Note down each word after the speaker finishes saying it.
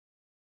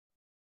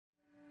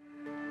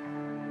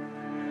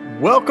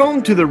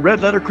Welcome to the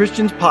Red Letter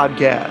Christians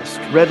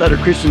podcast. Red Letter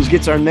Christians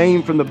gets our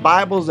name from the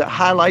Bibles that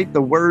highlight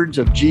the words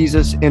of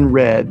Jesus in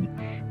red.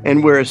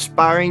 And we're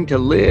aspiring to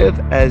live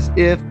as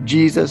if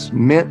Jesus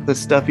meant the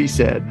stuff he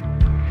said.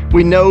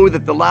 We know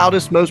that the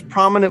loudest, most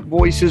prominent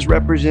voices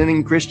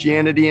representing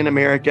Christianity in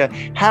America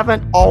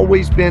haven't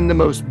always been the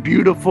most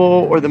beautiful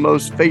or the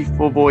most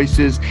faithful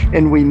voices.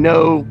 And we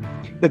know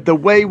that the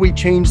way we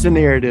change the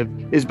narrative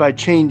is by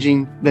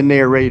changing the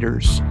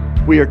narrators.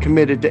 We are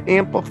committed to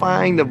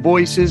amplifying the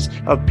voices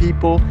of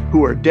people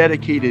who are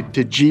dedicated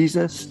to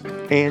Jesus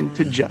and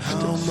to justice.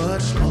 How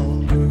much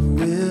longer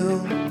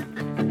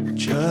will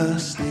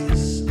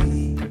justice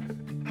be?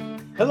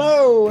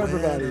 Hello,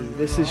 everybody.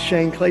 This is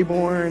Shane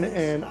Claiborne,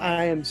 and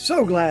I am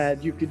so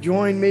glad you could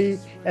join me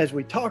as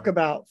we talk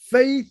about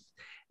faith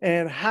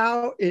and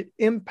how it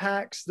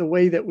impacts the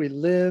way that we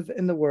live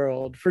in the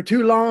world. For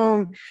too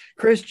long,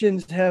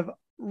 Christians have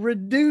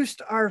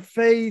reduced our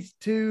faith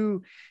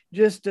to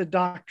just a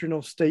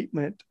doctrinal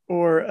statement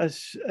or a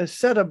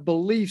set of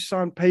beliefs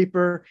on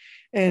paper.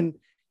 And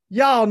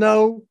y'all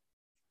know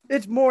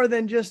it's more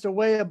than just a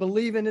way of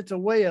believing, it's a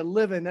way of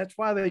living. That's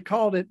why they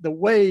called it the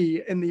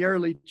way in the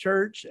early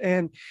church.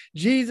 And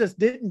Jesus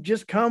didn't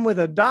just come with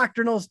a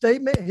doctrinal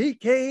statement. He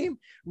came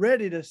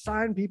ready to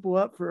sign people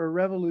up for a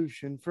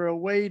revolution, for a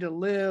way to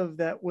live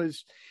that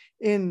was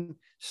in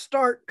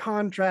stark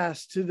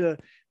contrast to the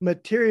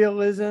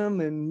materialism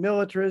and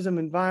militarism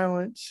and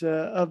violence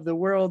of the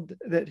world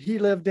that he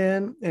lived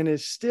in, and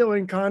is still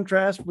in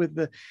contrast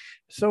with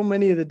so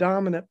many of the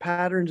dominant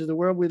patterns of the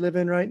world we live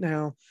in right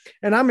now.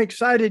 And I'm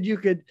excited you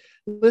could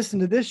listen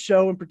to this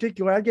show in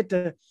particular. I get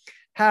to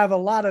have a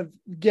lot of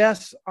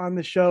guests on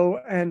the show,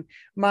 and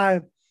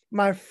my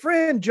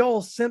friend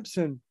Joel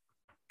Simpson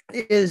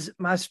is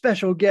my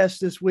special guest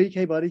this week.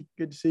 Hey, buddy,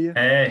 good to see you.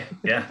 Hey,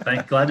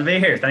 yeah, glad to be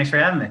here. Thanks for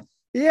having me.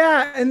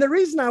 Yeah. And the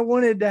reason I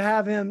wanted to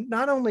have him,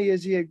 not only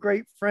is he a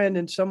great friend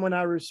and someone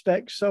I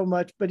respect so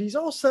much, but he's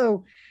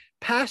also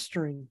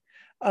pastoring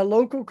a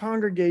local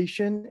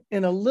congregation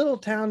in a little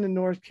town in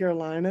North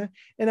Carolina.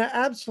 And I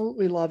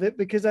absolutely love it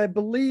because I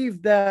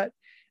believe that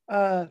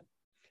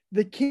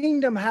the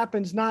kingdom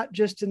happens not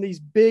just in these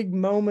big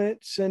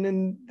moments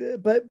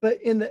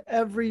but in the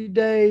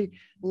everyday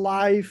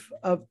life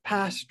of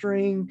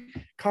pastoring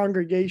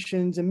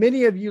congregations. And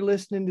many of you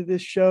listening to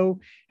this show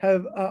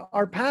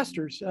are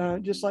pastors,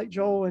 just like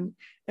Joel.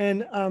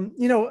 And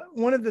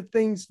one of the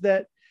things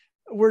that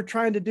we're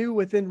trying to do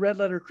within Red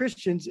Letter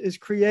Christians is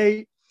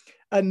create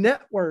a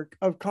network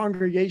of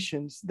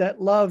congregations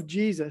that love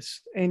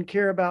Jesus and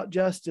care about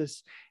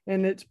justice.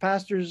 And it's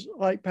pastors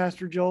like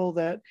Pastor Joel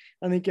that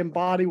I think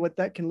embody what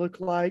that can look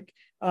like.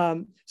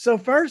 So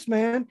first,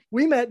 man,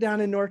 we met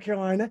down in North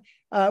Carolina.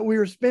 We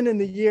were spending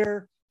the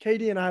year,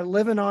 Katie and I,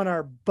 living on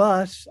our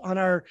bus, on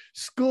our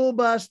school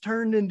bus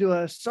turned into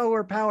a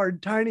solar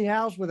powered tiny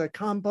house with a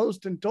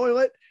compost and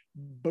toilet.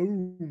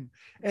 Boom.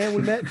 And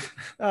we met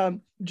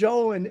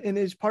Joel and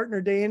his partner,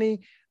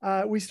 Danny.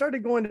 We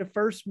started going to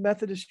First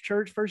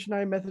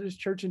United Methodist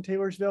Church in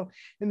Taylorsville,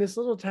 in this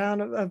little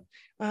town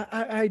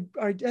I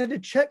had to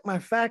check my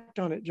fact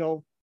on it,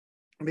 Joel,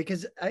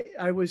 because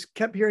I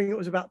kept hearing it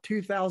was about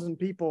 2,000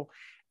 people.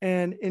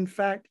 And in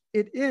fact,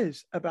 it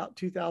is about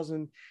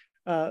 2,000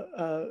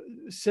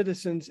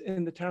 citizens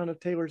in the town of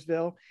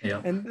Taylorsville.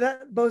 Yeah. And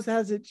that both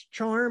has its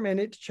charm and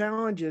its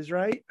challenges,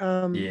 right?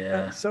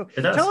 So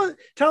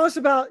tell us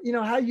about,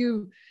 how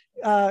you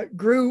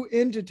grew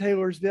into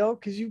Taylorsville,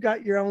 because you've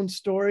got your own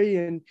story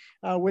and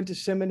went to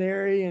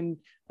seminary and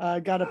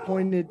got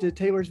appointed to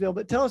Taylorsville.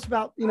 But tell us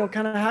about,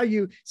 kind of how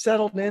you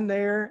settled in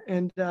there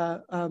and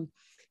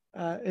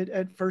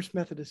at First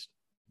Methodist.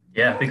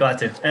 Yeah, be glad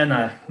to.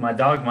 And my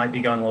dog might be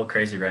going a little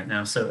crazy right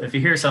now. So if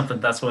you hear something,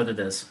 that's what it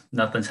is.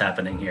 Nothing's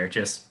happening here,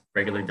 just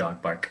regular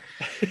dog bark.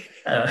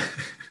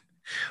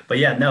 But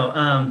yeah,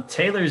 no,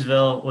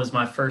 Taylorsville was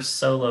my first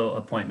solo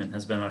appointment,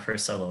 has been my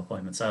first solo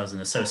appointment. So I was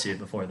an associate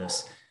before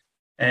this.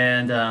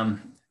 And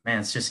man,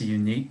 it's just a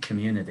unique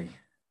community.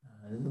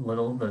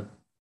 The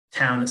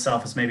town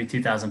itself is maybe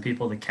 2,000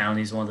 people. The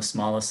county is one of the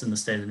smallest in the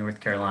state of North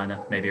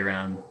Carolina, maybe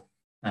around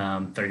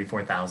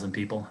 34,000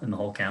 people in the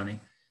whole county.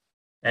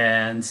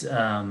 And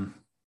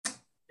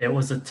it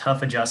was a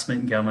tough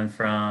adjustment going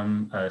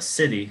from a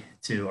city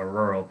to a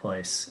rural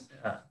place.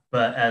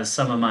 But as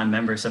some of my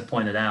members have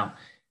pointed out,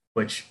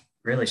 which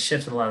really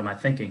shifted a lot of my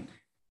thinking,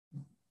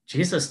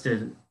 Jesus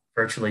did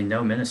virtually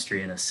no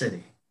ministry in a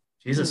city.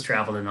 Jesus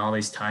traveled in all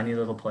these tiny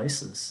little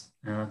places.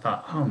 And I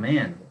thought, oh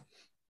man,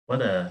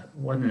 what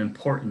an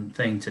important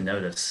thing to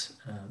notice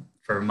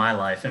for my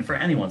life and for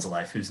anyone's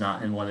life who's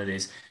not in one of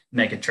these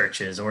mega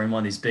churches or in one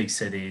of these big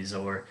cities,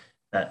 or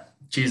that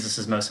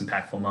Jesus's most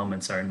impactful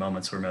moments are in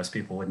moments where most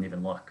people wouldn't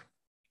even look.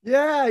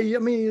 Yeah, I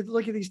mean, you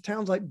look at these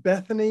towns like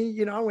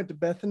Bethany. I went to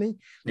Bethany,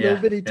 little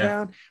bitty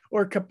town,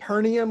 or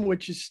Capernaum,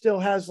 which still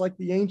has like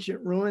the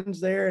ancient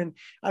ruins there. And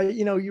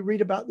you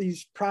read about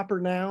these proper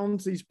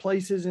nouns, these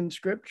places in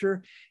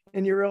Scripture,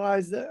 and you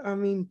realize that,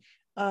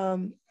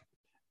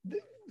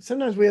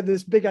 sometimes we have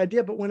this big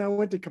idea, but when I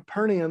went to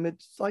Capernaum,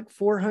 it's like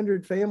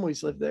 400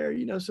 families live there,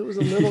 so it was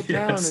a little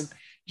town, Yes. and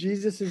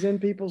Jesus is in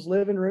people's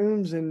living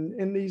rooms and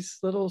in these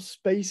little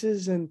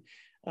spaces. And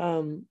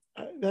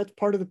that's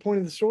part of the point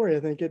of the story, I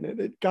think, isn't it?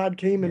 That God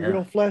came in Yeah.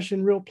 real flesh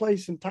and real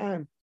place and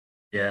time.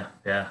 Yeah,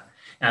 yeah.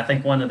 And I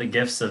think one of the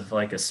gifts of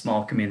like a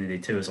small community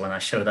too is when I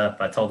showed up,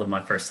 I told them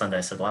my first Sunday,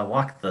 I said, well, I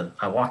walked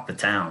the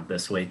town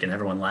this week, and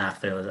everyone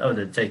laughed. They were like, oh,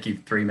 did it take you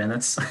 3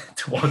 minutes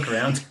to walk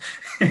around?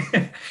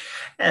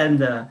 And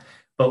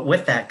but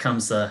with that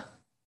comes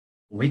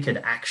we could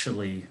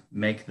actually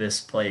make this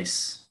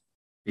place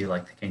be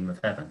like the kingdom of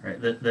heaven, right?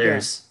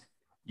 There's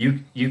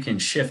you can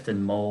shift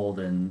and mold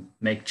and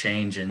make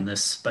change in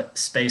this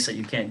space that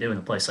you can't do in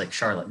a place like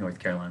Charlotte, North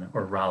Carolina,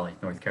 or Raleigh,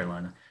 North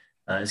Carolina.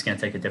 It's going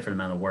to take a different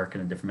amount of work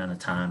and a different amount of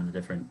time and a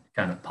different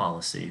kind of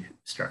policy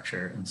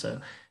structure. And so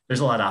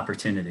there's a lot of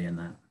opportunity in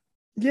that.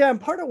 Yeah. And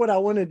part of what I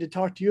wanted to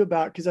talk to you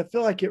about, because I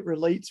feel like it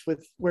relates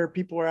with where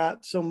people are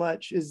at so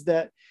much, is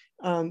that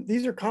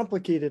these are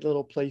complicated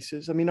little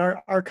places. I mean,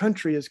 our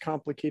country is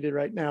complicated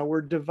right now.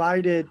 We're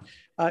divided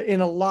in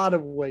a lot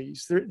of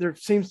ways. There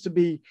seems to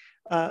be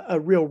a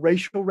real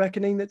racial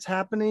reckoning that's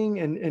happening,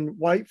 and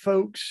white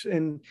folks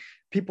and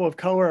people of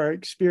color are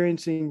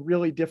experiencing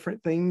really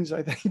different things,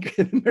 I think,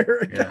 in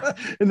America.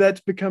 Yeah. And that's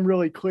become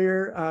really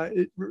clear.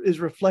 It is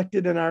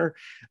reflected in our,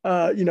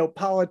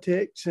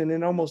 politics and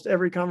in almost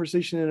every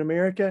conversation in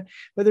America.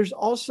 But there's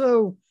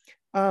also,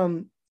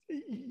 a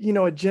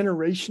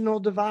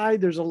generational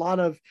divide. There's a lot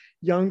of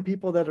young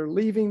people that are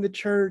leaving the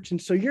church. And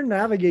so you're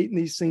navigating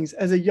these things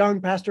as a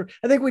young pastor.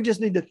 I think we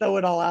just need to throw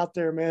it all out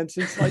there, man,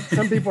 since like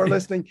some people are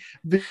listening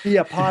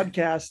via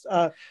podcast,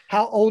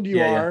 how old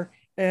you are.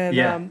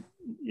 And,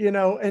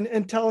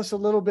 and tell us a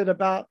little bit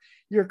about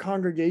your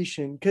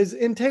congregation. Because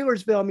in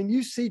Taylorsville, I mean,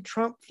 you see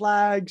Trump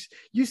flags,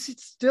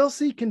 still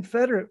see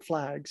Confederate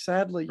flags,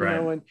 sadly,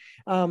 right.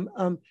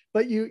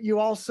 But you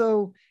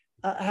also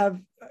have,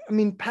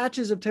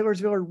 patches of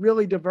Taylorsville are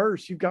really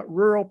diverse. You've got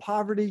rural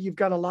poverty, you've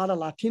got a lot of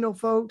Latino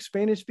folks,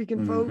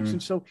 Spanish-speaking folks.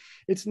 And so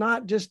it's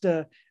not just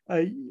a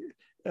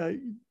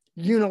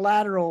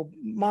unilateral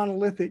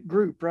monolithic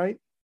group, right?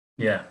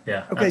 Yeah. Okay,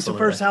 absolutely. so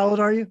first, how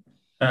old are you?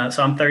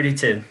 So I'm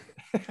 32.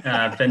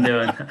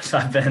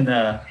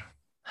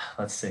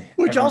 Let's see.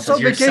 Which Everyone also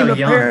says, "You're became so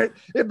apparent.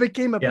 young." It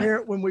became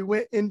apparent when we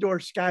went indoor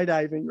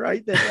skydiving,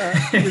 right?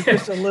 That you're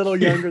just a little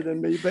younger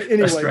than me. But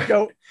anyway, right.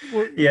 go.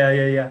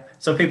 Yeah.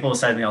 So people will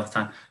say to me all the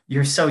time,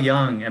 "You're so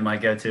young," and my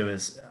go-to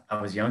is,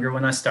 "I was younger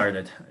when I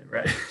started."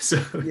 Right. So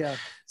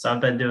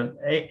I've been doing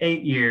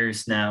 8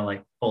 years now,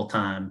 like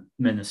full-time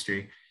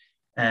ministry,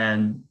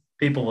 and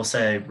people will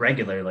say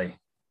regularly,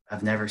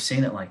 "I've never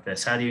seen it like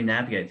this. How do you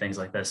navigate things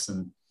like this?"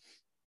 And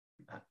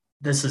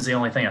this is the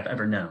only thing I've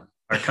ever known.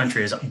 Our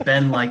country has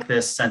been like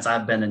this since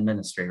I've been in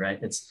ministry, right?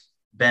 It's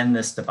been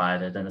this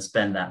divided, and it's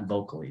been that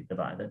vocally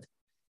divided.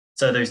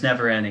 So there's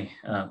never any,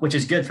 which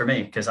is good for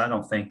me, because I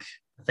think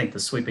the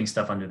sweeping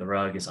stuff under the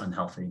rug is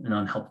unhealthy and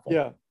unhelpful.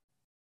 Yeah.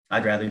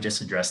 I'd rather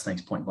just address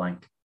things point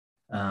blank.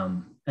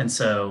 And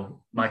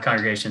so my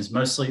congregation is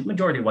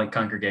majority white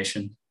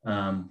congregation.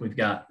 We've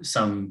got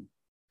some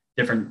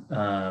different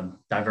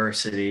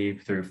diversity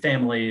through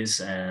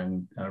families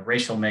and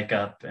racial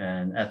makeup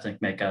and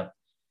ethnic makeup.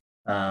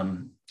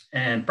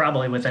 And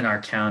probably within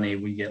our county,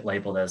 we get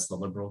labeled as the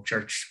liberal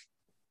church.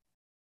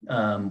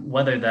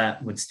 Whether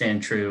that would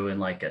stand true in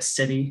like a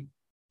city,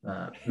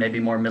 maybe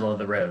more middle of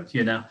the road,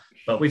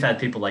 but we've had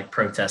people like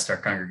protest our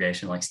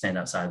congregation, like stand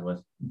outside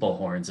with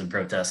bullhorns and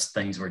protest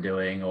things we're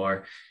doing.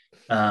 Or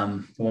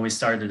when we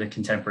started a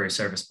contemporary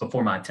service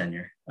before my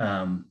tenure,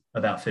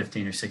 about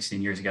 15 or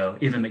 16 years ago,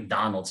 even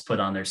McDonald's put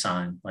on their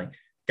sign, like,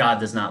 God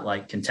does not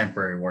like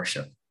contemporary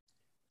worship.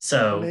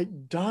 So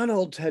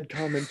McDonald's had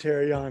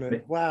commentary on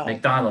it. Wow.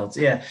 McDonald's.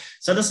 Yeah.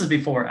 So this is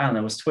before, I don't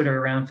know, was Twitter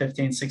around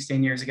 15,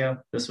 16 years ago?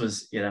 This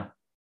was,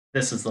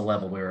 this is the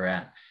level we were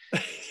at.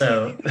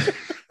 So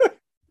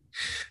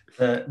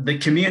the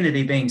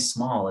community being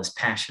small is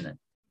passionate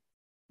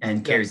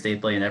and cares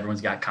deeply, and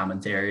everyone's got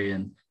commentary.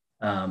 And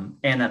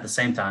at the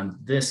same time,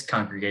 this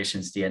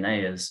congregation's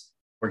DNA is,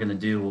 we're going to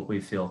do what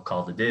we feel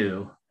called to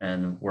do,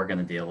 and we're going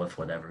to deal with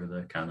whatever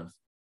the kind of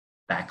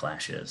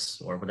backlash is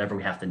or whatever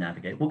we have to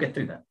navigate. We'll get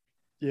through that,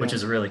 which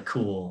is a really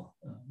cool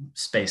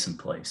space and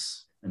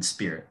place and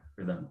spirit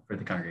for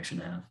the congregation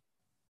to have.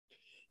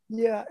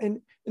 Yeah.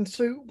 And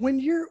so when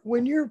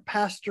you're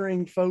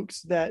pastoring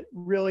folks that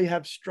really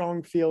have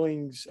strong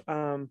feelings,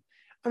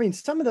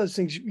 some of those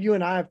things you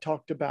and I have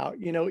talked about,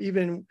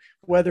 even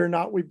whether or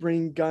not we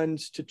bring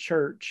guns to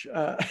church.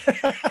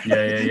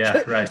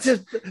 Yeah. Right.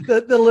 Just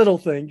the little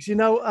things,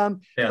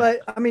 but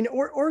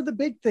or the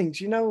big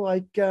things,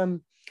 like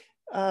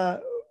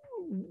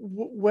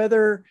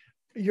whether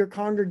your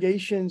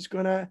congregation's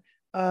going to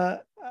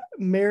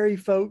marry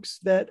folks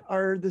that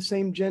are the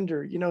same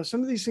gender,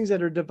 some of these things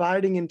that are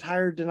dividing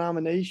entire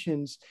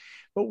denominations.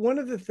 But one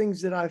of the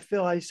things that I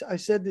feel, I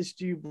said this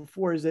to you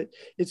before, is that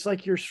it's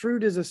like you're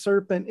shrewd as a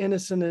serpent,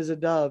 innocent as a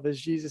dove,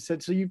 as Jesus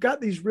said. So you've got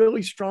these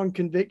really strong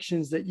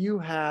convictions that you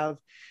have,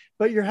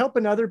 but you're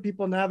helping other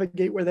people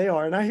navigate where they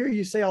are. And I hear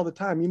you say all the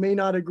time, you may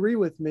not agree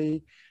with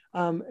me,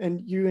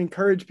 and you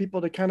encourage people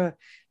to kind of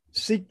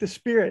seek the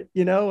Spirit,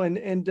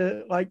 and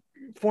to like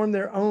form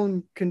their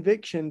own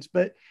convictions.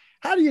 But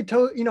how do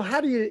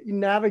how do you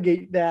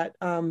navigate that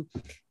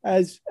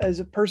as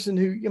a person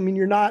who,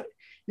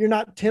 you're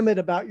not timid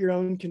about your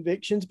own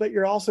convictions, but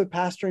you're also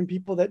pastoring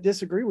people that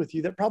disagree with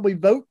you, that probably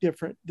vote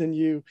different than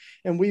you.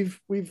 And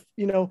we've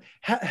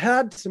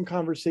had some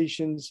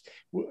conversations,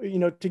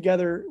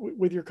 together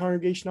with your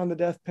congregation on the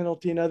death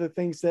penalty and other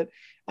things, that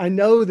I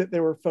know that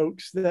there were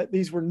folks that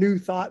these were new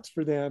thoughts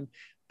for them,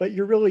 but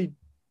you're really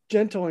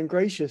gentle and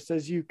gracious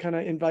as you kind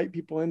of invite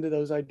people into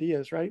those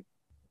ideas, right?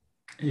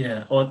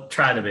 Yeah, well,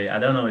 try to be. I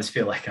don't always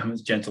feel like I'm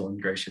as gentle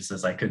and gracious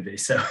as I could be.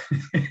 So,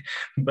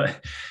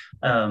 but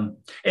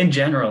in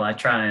general, I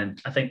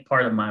think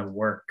part of my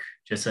work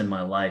just in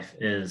my life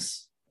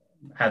is,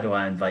 how do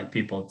I invite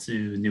people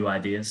to new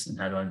ideas, and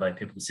how do I invite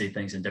people to see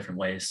things in different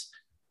ways,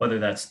 whether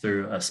that's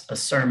through a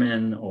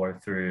sermon or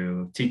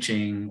through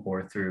teaching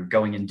or through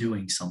going and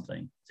doing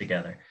something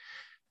together.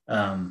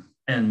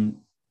 And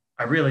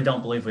I really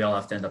don't believe we all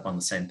have to end up on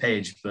the same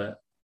page, but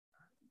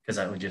because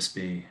that would just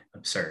be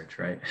absurd,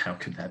 right? How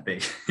could that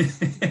be?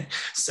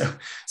 So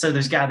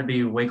there's got to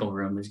be wiggle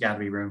room. There's got to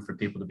be room for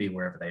people to be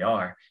wherever they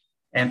are,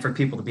 and for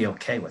people to be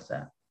okay with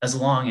that, as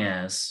long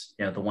as,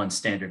 the one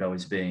standard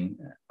always being,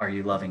 are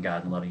you loving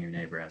God and loving your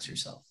neighbor as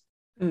yourself?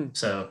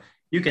 So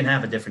you can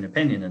have a different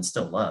opinion and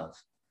still love,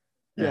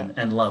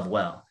 and love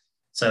well.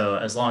 So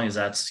as long as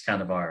that's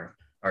kind of our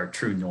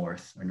true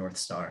north, or North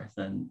Star,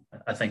 then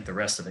I think the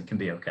rest of it can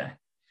be okay.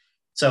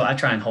 So I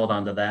try and hold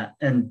on to that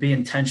and be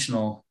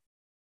intentional.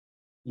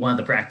 One of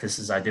the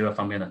practices I do if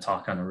I'm going to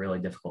talk on a really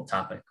difficult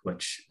topic,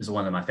 which is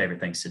one of my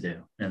favorite things to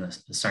do in a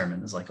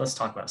sermon, is like, let's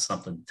talk about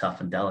something tough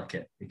and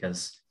delicate,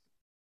 because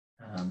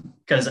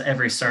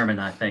every sermon,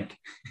 I think,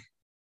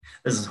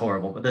 this is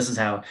horrible, but this is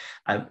how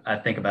I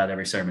think about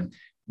every sermon.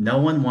 No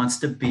one wants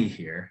to be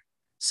here.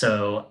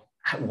 So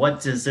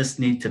what does this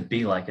need to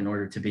be like in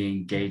order to be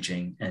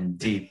engaging and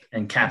deep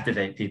and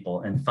captivate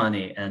people and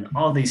funny and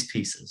all these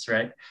pieces,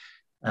 right?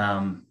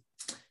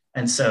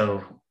 And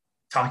so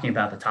talking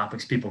about the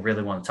topics people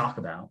really want to talk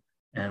about,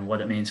 and what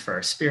it means for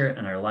our spirit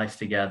and our life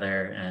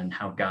together, and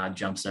how God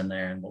jumps in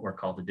there and what we're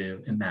called to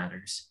do, it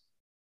matters.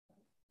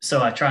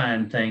 So I try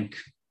and think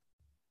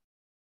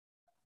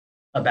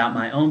about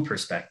my own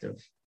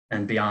perspective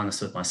and be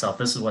honest with myself.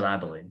 This is what I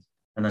believe.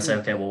 And then say,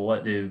 okay, well,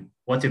 what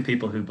do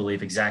people who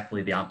believe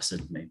exactly the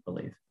opposite of me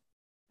believe?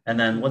 And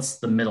then what's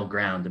the middle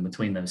ground in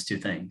between those two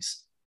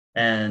things?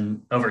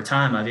 And over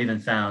time, I've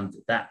even found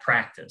that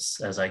practice,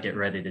 as I get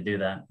ready to do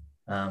that,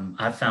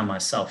 I've found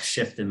myself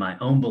shift in my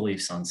own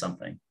beliefs on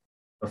something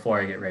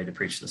before I get ready to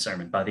preach the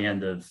sermon. By the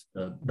end of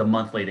the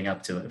month leading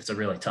up to it, if it's a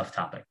really tough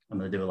topic, I'm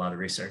going to do a lot of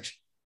research.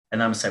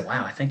 And I'm going to say,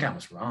 wow, I think I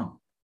was wrong.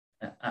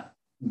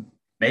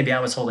 Maybe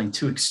I was holding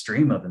too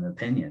extreme of an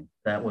opinion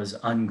that was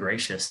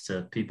ungracious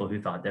to people who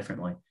thought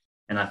differently.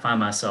 And I find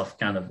myself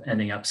kind of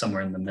ending up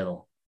somewhere in the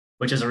middle,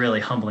 which is a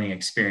really humbling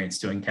experience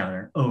to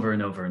encounter over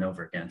and over and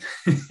over again.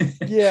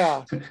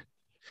 Yeah.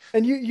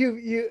 And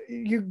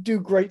you do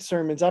great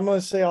sermons. I'm going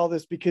to say all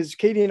this because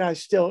Katie and I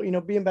still,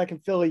 being back in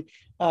Philly,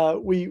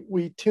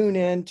 we tune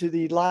in to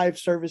the live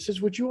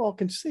services, which you all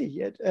can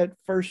see at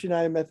First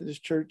United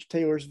Methodist Church,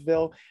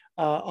 Taylorsville,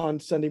 on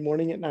Sunday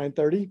morning at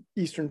 9:30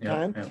 Eastern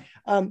time.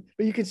 Yeah.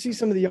 But you can see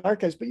some of the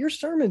archives, but your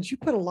sermons, you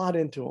put a lot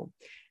into them.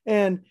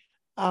 And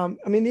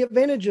the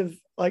advantage of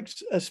like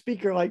a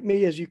speaker like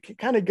me is you can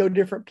kind of go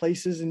different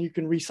places and you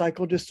can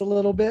recycle just a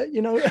little bit,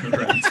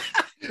 Right.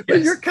 But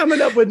yes. You're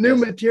coming up with new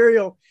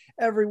material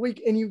every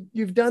week, and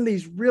you've done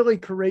these really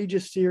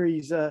courageous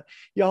series.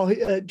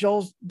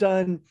 Joel's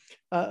done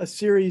a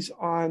series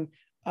on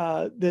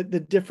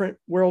the different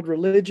world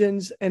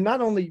religions, and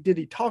not only did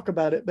he talk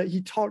about it, but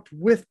he talked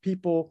with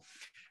people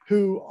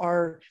who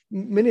are,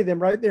 many of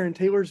them right there in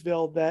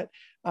Taylorsville, that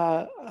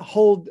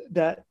hold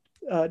that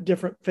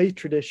different faith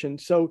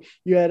traditions. So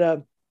you had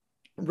a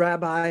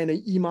rabbi and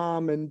an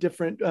imam and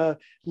different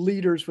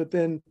leaders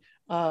within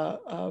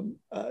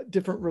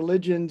different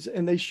religions,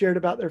 and they shared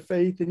about their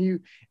faith, and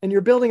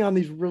you're building on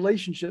these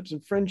relationships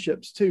and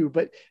friendships too.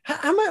 But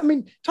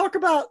talk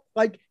about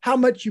like how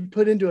much you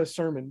put into a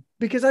sermon,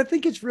 because I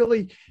think it's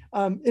really,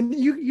 and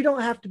you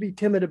don't have to be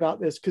timid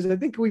about this, because I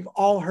think we've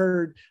all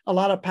heard a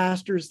lot of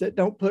pastors that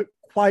don't put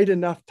quite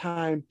enough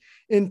time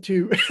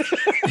into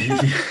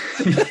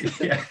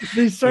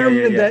the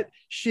sermon that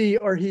she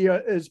or he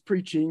is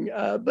preaching,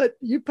 but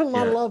you put a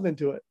lot of love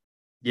into it.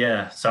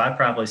 Yeah. So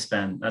I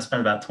spend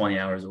about 20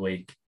 hours a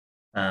week.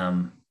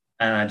 And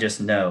I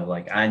just know,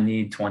 like, I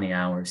need 20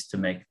 hours to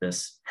make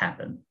this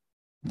happen.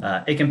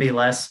 It can be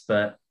less,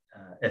 but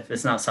if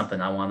it's not something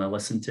I want to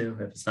listen to,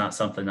 if it's not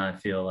something I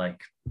feel like,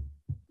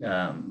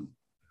 I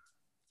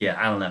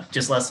don't know,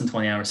 just less than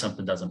 20 hours,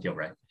 something doesn't feel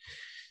right.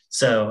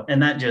 So,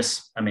 and that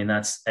just,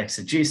 that's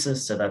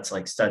exegesis. So that's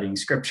like studying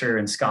scripture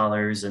and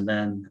scholars. And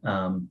then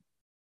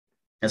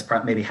That's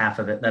maybe half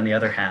of it. Then the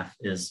other half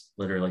is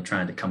literally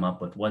trying to come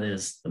up with what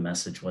is the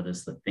message, what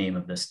is the theme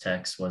of this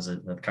text, what is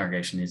it that the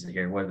congregation needs to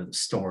hear, what are the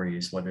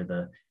stories, what are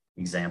the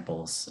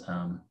examples,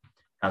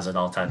 how's it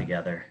all tied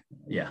together?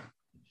 Yeah.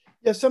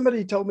 Yeah,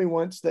 somebody told me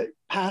once that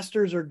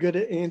pastors are good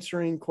at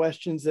answering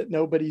questions that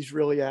nobody's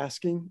really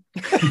asking.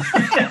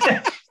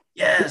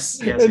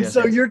 Yes. And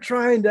so you're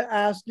trying to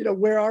ask,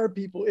 where are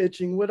people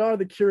itching? What are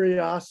the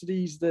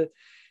curiosities, the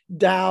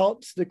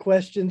doubts, the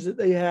questions that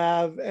they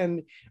have?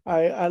 And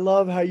I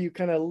love how you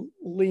kind of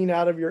lean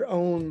out of your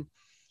own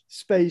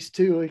space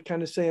too,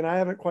 kind of saying, I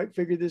haven't quite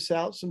figured this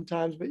out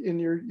sometimes, but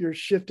you're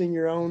shifting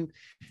your own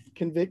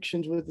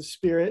convictions with the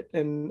Spirit.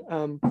 And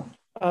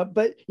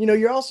but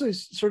you're also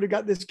sort of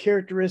got this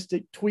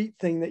characteristic tweet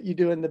thing that you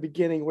do in the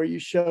beginning, where you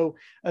show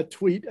a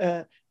tweet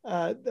or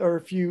a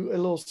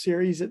little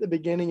series at the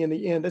beginning and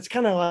the end. That's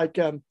kind of like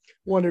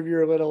one of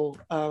your little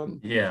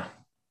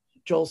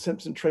Joel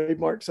Simpson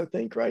trademarks, I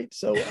think, right?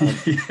 So do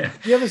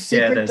you have a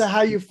secret to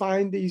how you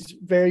find these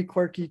very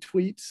quirky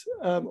tweets?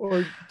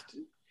 Or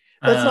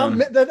that's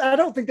not that, I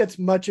don't think that's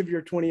much of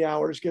your 20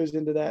 hours goes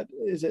into that,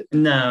 is it?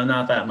 No,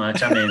 not that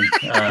much. I mean,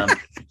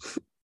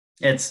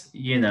 it's,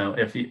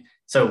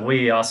 so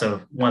we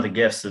also, one of the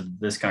gifts of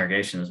this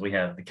congregation is we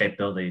have the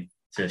capability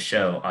to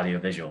show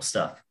audiovisual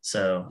stuff.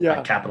 So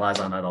I capitalize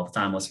on that all the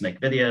time. Let's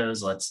make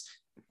videos.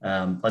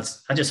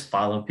 I just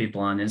follow people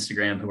on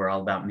Instagram who are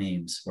all about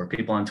memes, or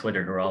people on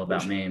Twitter who are all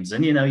about memes.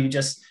 And, you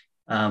just,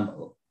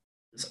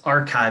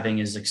 archiving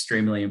is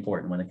extremely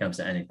important when it comes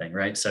to anything,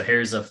 right? So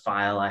here's a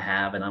file I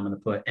have, and I'm going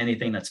to put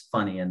anything that's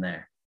funny in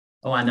there.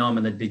 Oh, I know I'm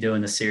going to be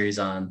doing a series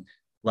on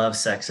love,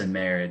 sex, and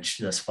marriage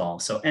this fall.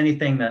 So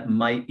anything that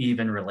might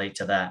even relate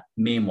to that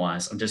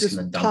meme-wise, I'm just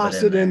going to dump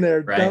it in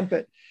there, right? Dump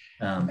it.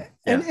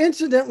 And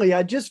incidentally,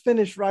 I just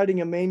finished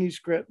writing a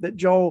manuscript that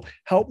Joel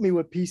helped me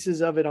with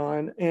pieces of it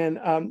on.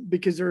 And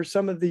because there are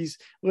some of these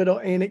little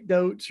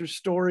anecdotes or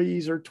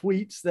stories or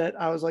tweets that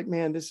I was like,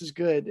 man, this is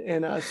good.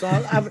 And so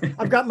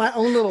I've got my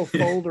own little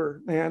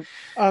folder, man.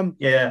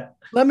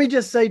 Let me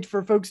just say,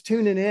 for folks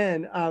tuning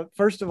in,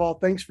 first of all,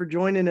 thanks for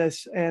joining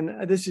us.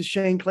 And this is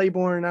Shane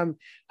Claiborne. I'm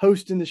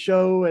hosting the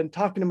show and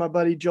talking to my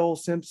buddy Joel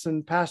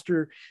Simpson,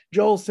 Pastor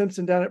Joel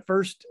Simpson, down at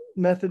First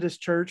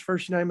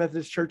United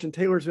Methodist Church in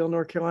Taylorsville,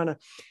 North Carolina.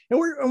 And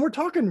we're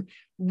talking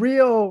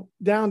real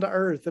down to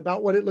earth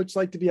about what it looks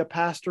like to be a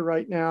pastor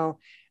right now.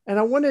 And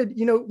I wanted,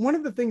 one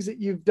of the things that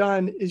you've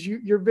done is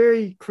you're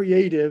very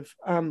creative,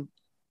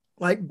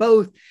 like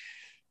both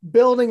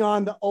building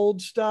on the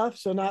old stuff.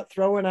 So not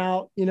throwing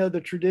out,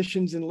 the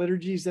traditions and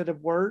liturgies that have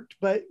worked,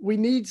 but we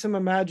need some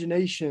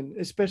imagination,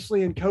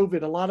 especially in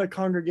COVID. A lot of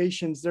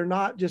congregations, they're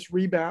not just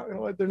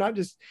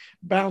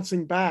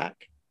bouncing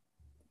back.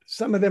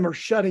 Some of them are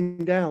shutting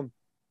down.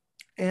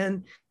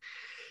 And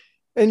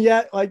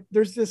yet, like,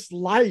 there's this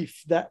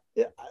life that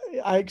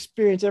I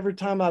experience every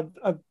time I've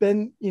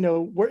been,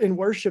 in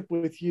worship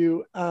with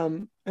you.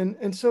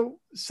 And so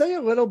say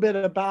a little bit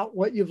about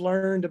what you've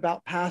learned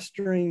about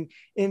pastoring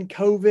in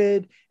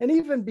COVID and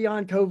even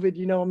beyond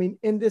COVID,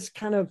 in this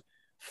kind of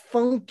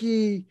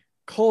funky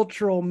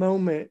cultural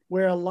moment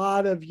where a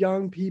lot of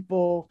young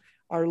people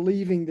are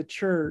leaving the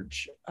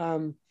church.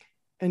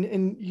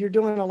 And you're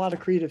doing a lot of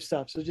creative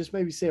stuff. So just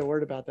maybe say a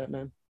word about that,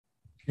 man.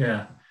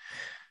 Yeah.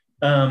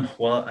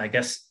 Well, I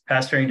guess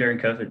pastoring during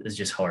COVID is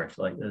just hard.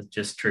 Like, it's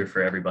just true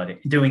for everybody.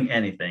 Doing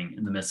anything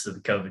in the midst of the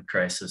COVID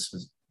crisis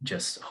was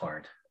just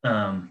hard.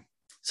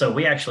 So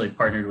we actually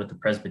partnered with the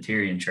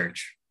Presbyterian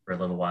Church for a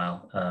little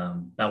while.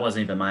 That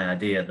wasn't even my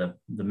idea.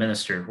 The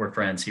minister, we're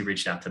friends, he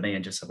reached out to me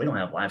and just said, we don't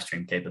have live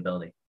stream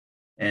capability.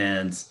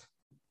 And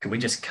could we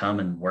just come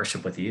and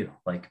worship with you?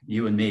 Like,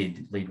 you and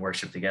me lead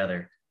worship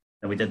together.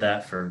 And we did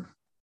that for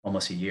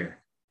almost a year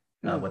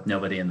with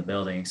nobody in the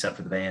building except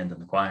for the band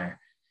and the choir.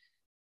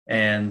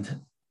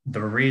 And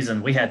the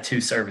reason we had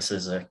two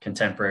services, a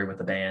contemporary with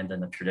the band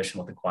and a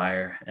traditional with the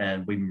choir,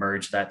 and we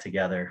merged that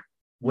together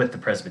with the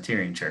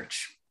Presbyterian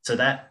Church. So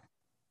that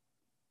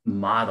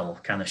model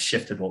kind of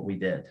shifted what we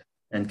did.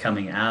 And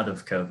coming out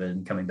of COVID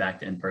and coming back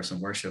to in-person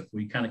worship,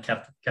 we kind of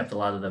kept a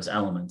lot of those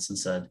elements and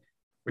said,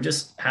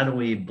 how do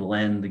we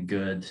blend the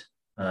good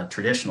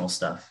traditional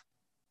stuff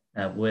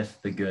with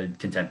the good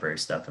contemporary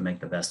stuff and make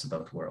the best of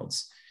both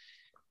worlds.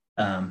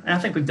 And I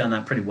think we've done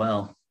that pretty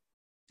well.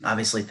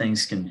 Obviously,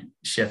 things can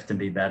shift and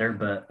be better,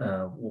 but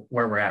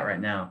where we're at right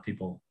now,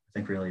 people, I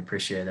think, really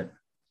appreciate it.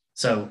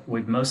 So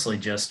we've mostly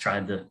just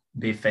tried to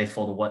be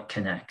faithful to what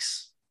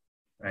connects,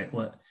 right?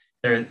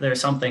 There are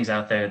some things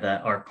out there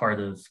that are part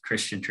of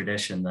Christian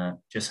tradition that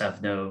just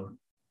have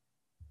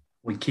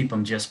we keep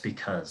them just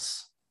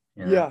because,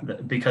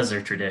 because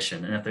they're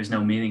tradition. And if there's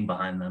no meaning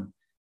behind them,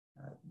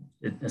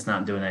 it's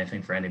not doing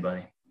anything for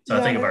anybody. So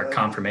I think of our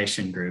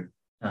confirmation group.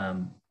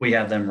 We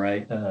have them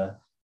write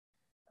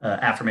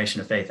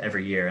affirmation of faith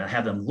every year. And I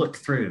have them look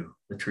through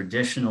the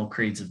traditional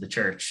creeds of the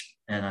church.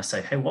 And I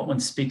say, hey, what one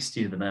speaks to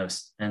you the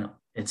most? And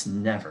it's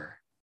never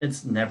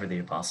the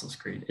Apostles'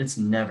 Creed. It's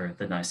never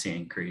the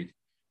Nicene Creed.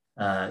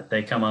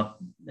 They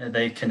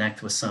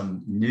connect with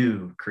some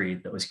new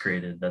creed that was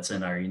created that's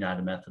in our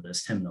United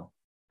Methodist hymnal.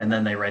 and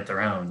then they write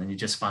their own. And you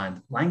just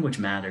find language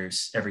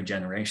matters every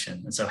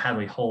generation. And so how do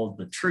we hold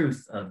the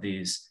truth of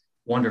these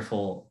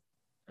wonderful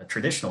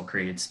traditional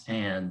creeds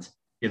and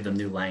give them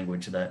new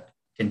language that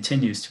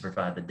continues to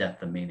provide the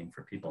depth of meaning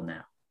for people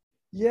now?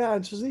 Yeah,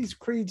 and so these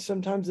creeds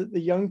sometimes that the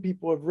young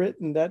people have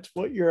written, that's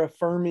what you're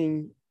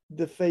affirming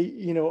the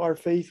faith, our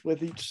faith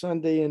with each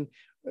Sunday. And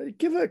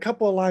give a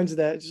couple of lines of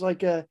that. It's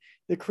like the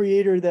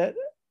creator that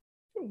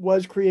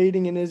was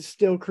creating and is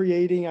still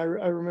creating. I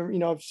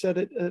remember, I've said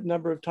it a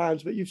number of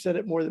times, but you've said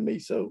it more than me.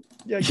 So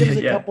yeah, give us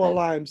a couple of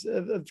lines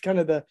of kind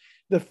of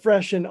the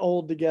fresh and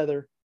old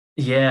together.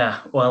 Yeah,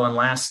 well, and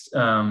last,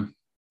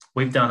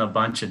 we've done a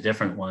bunch of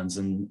different ones.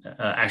 And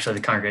actually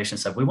the congregation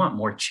said, we want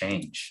more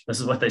change. This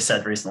is what they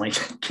said recently.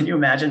 Can you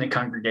imagine a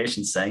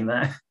congregation saying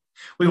that?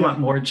 We want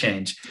more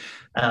change.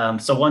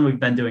 So one we've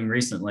been doing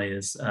recently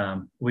is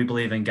we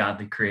believe in God,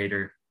 the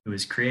creator,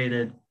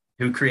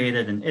 who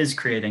created and is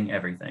creating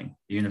everything,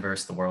 the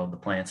universe, the world, the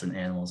plants and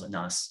animals, and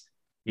us,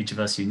 each of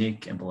us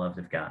unique and beloved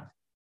of God.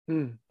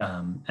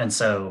 And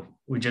so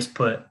we just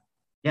put,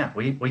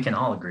 we can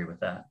all agree with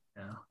that.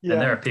 Yeah.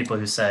 And there are people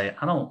who say,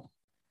 I don't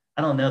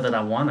know that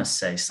I want to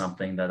say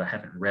something that I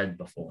haven't read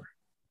before,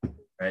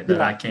 right?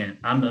 That I can't,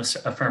 I'm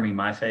affirming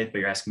my faith, but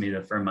you're asking me to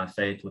affirm my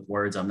faith with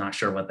words I'm not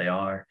sure what they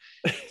are.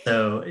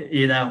 So,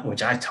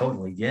 which I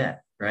totally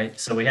get, right?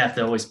 So we have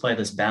to always play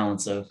this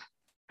balance of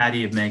how do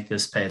you make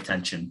this pay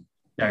attention?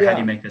 Or how do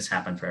you make this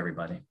happen for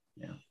everybody?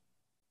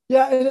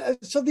 Yeah. And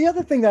so the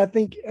other thing that I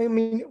think,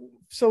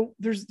 so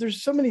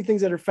there's so many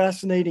things that are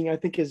fascinating, I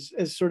think, as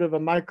sort of a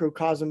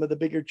microcosm of the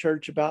bigger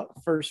church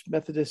about First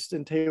Methodist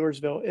in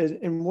Taylorsville.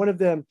 And one of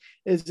them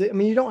is,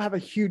 you don't have a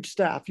huge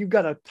staff. You've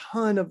got a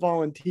ton of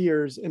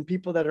volunteers and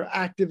people that are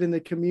active in the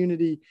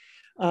community.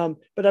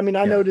 But I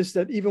noticed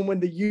that even when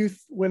the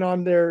youth went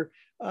on their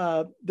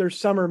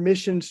summer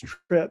missions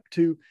trip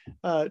to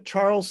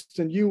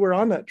Charleston, you were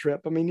on that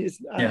trip.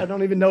 I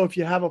don't even know if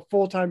you have a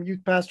full-time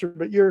youth pastor,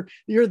 but you're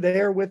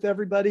there with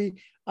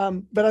everybody.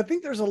 But I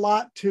think there's a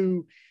lot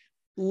to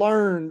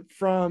learn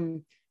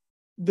from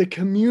the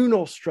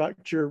communal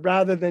structure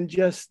rather than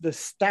just the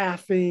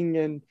staffing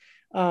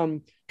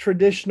and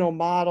traditional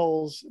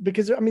models,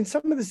 because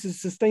some of this is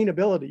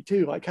sustainability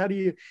too. Like, how do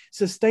you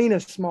sustain a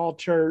small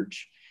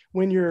church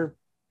when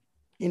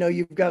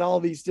you've got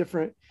all these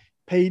different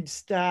paid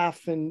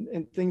staff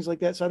and things like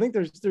that? So I think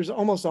there's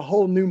almost a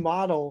whole new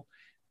model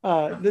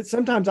that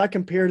sometimes I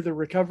compare to the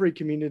recovery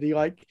community,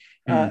 like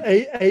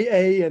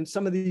AA and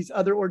some of these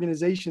other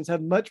organizations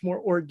have much more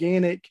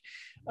organic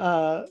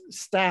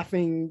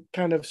staffing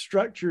kind of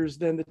structures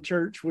than the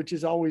church, which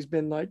has always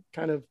been like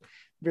kind of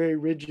very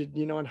rigid,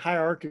 and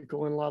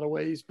hierarchical in a lot of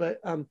ways. But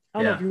I don't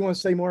know if you want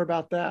to say more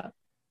about that.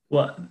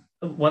 Well,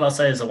 what I'll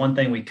say is the one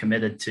thing we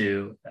committed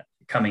to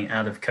coming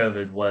out of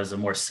COVID was a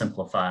more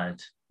simplified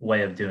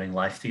way of doing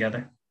life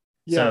together.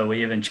 So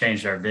we even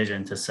changed our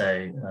vision to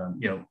say,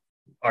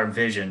 our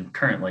vision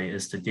currently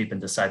is to deepen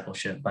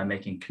discipleship by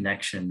making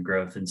connection,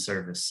 growth, and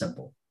service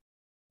simple.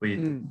 We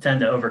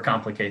tend to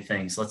overcomplicate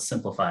things. Let's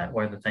simplify it.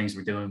 What are the things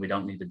we're doing we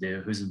don't need to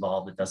do? Who's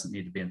involved that doesn't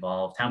need to be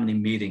involved? How many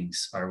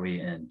meetings are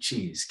we in?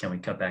 Geez, can we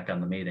cut back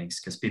on the meetings?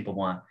 Because people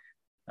want,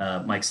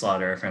 Mike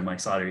Slaughter, our friend Mike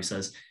Slaughter, he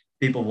says,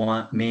 people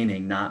want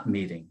meaning, not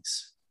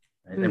meetings.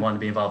 Right? They want to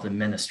be involved in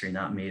ministry,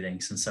 not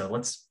meetings. And so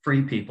let's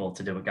free people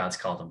to do what God's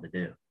called them to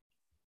do.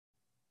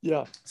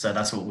 Yeah. So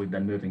that's what we've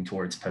been moving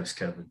towards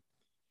post-COVID.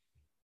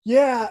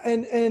 Yeah.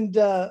 And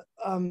the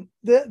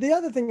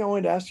other thing I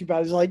wanted to ask you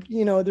about is, like,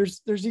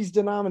 there's these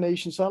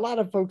denominations. So a lot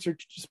of folks are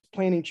just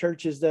planning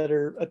churches that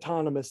are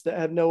autonomous, that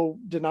have no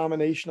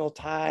denominational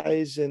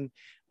ties. And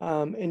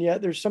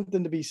yet there's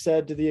something to be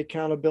said to the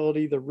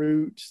accountability, the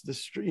roots,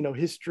 the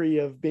history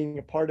of being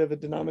a part of a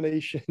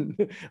denomination.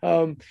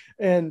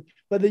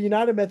 But the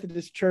United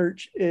Methodist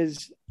Church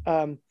is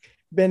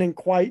been in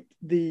quite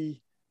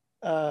the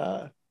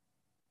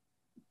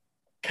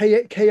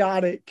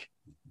chaotic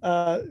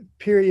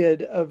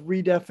period of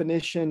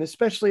redefinition,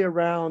 especially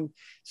around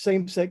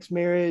same-sex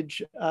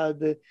marriage.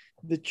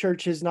 The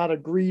church has not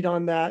agreed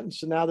on that. And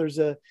so now there's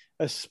a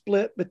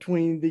split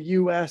between the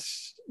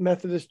U.S.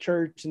 Methodist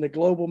Church and the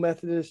Global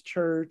Methodist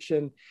Church.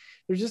 And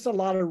there's just a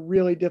lot of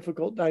really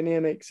difficult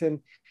dynamics. And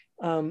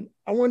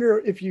I wonder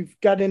if you've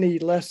got any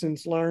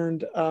lessons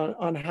learned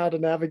on how to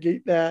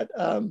navigate that.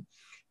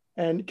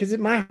 And because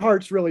my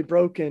heart's really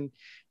broken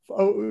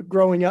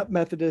growing up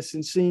Methodist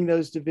and seeing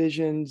those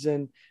divisions.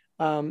 And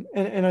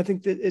I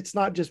think that it's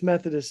not just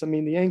Methodist.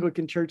 The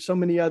Anglican Church, so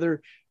many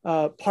other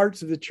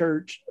parts of the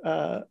church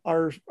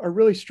are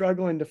really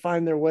struggling to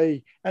find their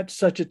way at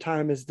such a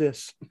time as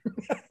this.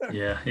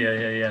 Yeah.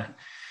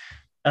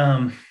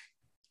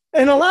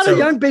 And a lot of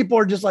young people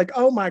are just like,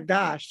 oh my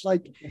gosh,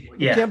 like,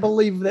 I can't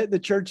believe that the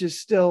church is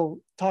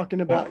still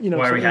talking about,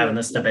 why are we having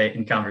this debate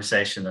and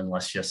conversation, and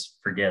let's just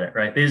forget it,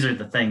 right? These are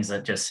the things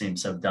that just seem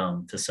so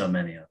dumb to so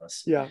many of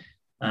us. Yeah.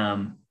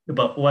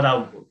 But what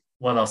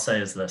I'll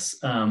say is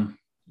this.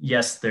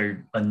 Yes,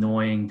 they're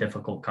annoying,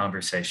 difficult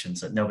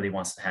conversations that nobody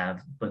wants to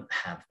have, but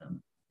have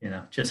them,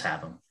 just have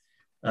them.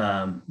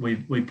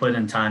 We put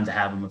in time to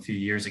have them a few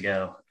years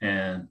ago,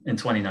 and in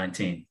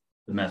 2019,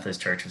 the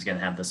Methodist Church was going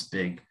to have this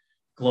big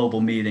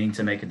global meeting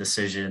to make a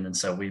decision, and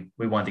so we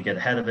wanted to get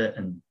ahead of it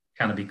and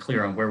kind of be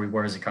clear on where we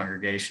were as a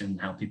congregation,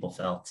 how people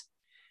felt.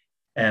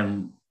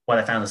 And what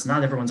I found is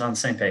not everyone's on the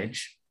same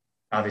page,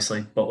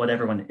 obviously, but what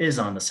everyone is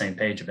on the same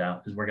page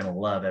about is we're going to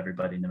love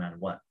everybody no matter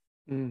what.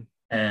 Mm.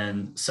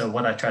 And so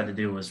what I tried to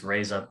do was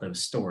raise up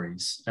those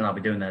stories, and I'll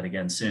be doing that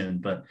again soon,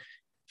 but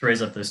to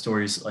raise up those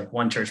stories, like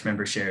one church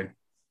member shared,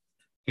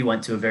 he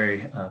went to a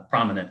very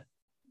prominent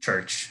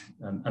church,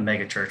 a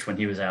mega church, when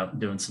he was out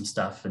doing some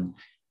stuff. And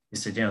he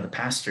said, the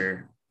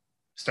pastor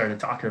started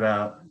talking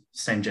about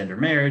same gender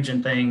marriage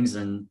and things.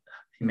 And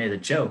he made a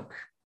joke.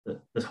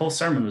 The whole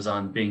sermon was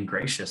on being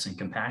gracious and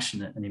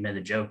compassionate. And he made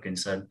a joke and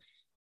said,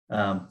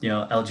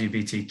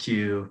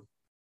 LGBTQ,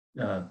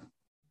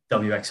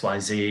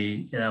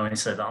 WXYZ, and he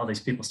said, all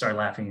these people started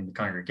laughing in the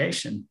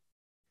congregation.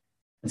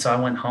 And so I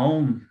went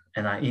home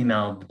and I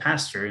emailed the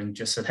pastor and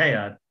just said,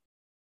 hey,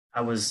 I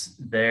was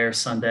there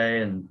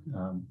Sunday and,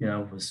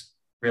 was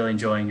really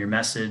enjoying your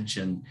message,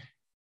 and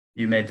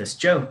you made this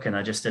joke, and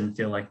I just didn't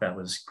feel like that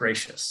was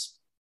gracious.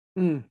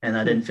 And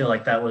I didn't feel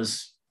like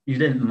you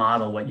didn't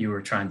model what you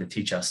were trying to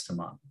teach us to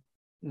model.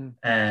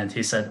 And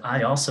he said,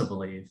 I also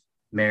believe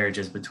marriage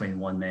is between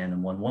one man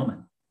and one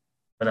woman,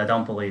 but I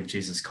don't believe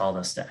Jesus called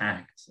us to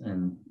act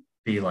and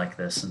be like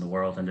this in the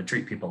world and to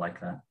treat people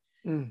like that.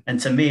 And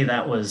to me,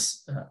 that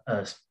was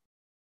a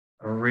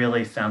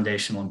really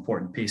foundational,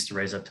 important piece to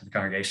raise up to the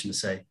congregation, to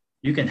say,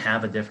 you can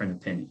have a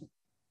different opinion,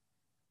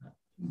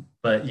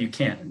 but you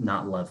can't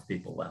not love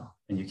people well,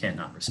 and you can't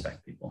not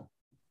respect people.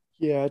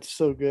 Yeah, it's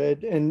so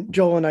good. And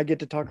Joel and I get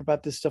to talk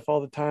about this stuff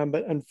all the time,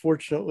 but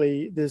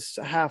unfortunately, this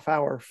half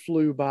hour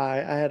flew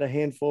by. I had a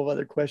handful of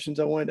other questions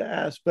I wanted to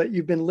ask, but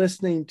you've been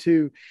listening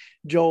to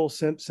Joel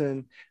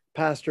Simpson,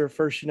 pastor of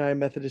First United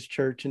Methodist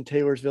Church in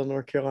Taylorsville,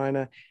 North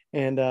Carolina.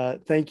 And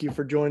thank you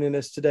for joining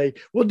us today.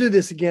 We'll do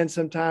this again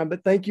sometime,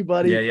 but thank you,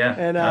 buddy. Yeah.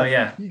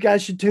 And you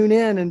guys should tune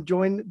in and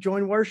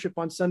join worship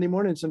on Sunday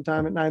morning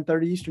sometime at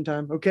 9:30 Eastern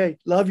time. Okay.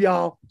 Love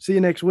y'all. See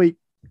you next week.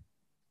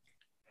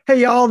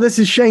 Hey, y'all, this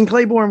is Shane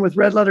Claiborne with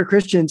Red Letter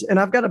Christians, and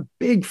I've got a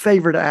big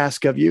favor to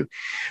ask of you.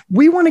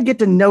 We want to get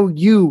to know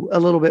you a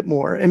little bit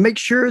more and make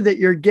sure that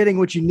you're getting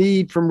what you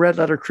need from Red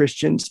Letter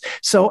Christians.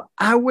 So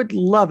I would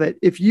love it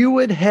if you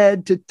would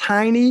head to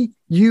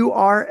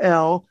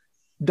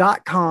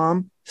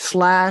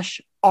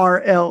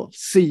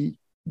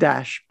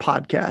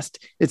tinyurl.com/RLC-podcast.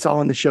 It's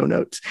all in the show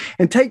notes.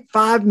 And take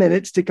 5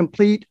 minutes to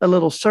complete a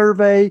little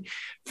survey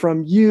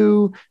from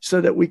you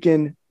so that we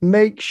can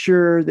make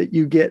sure that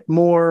you get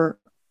more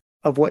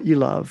of what you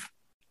love.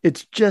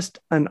 It's just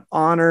an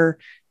honor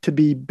to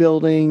be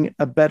building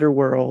a better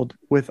world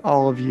with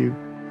all of you.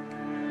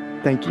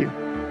 Thank you.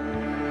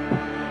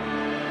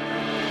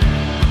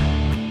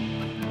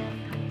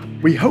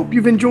 We hope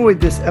you've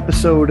enjoyed this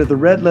episode of the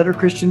Red Letter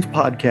Christians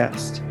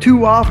podcast.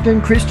 Too often,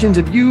 Christians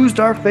have used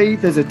our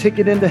faith as a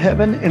ticket into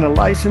heaven and a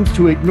license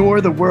to ignore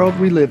the world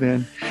we live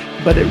in.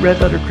 But at Red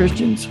Letter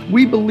Christians,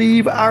 we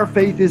believe our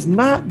faith is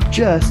not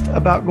just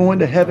about going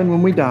to heaven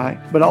when we die,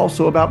 but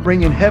also about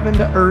bringing heaven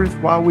to earth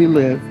while we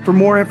live. For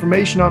more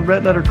information on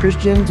Red Letter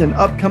Christians and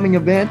upcoming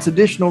events,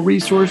 additional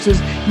resources,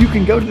 you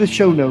can go to the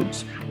show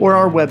notes or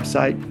our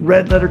website,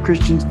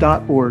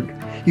 redletterchristians.org.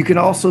 You can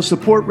also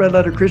support Red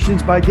Letter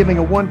Christians by giving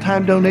a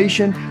one-time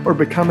donation or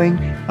becoming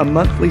a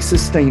monthly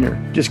sustainer.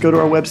 Just go to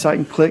our website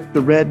and click the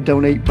red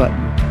donate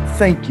button.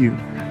 Thank you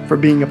for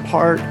being a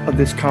part of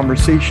this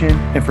conversation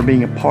and for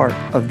being a part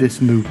of this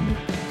movement.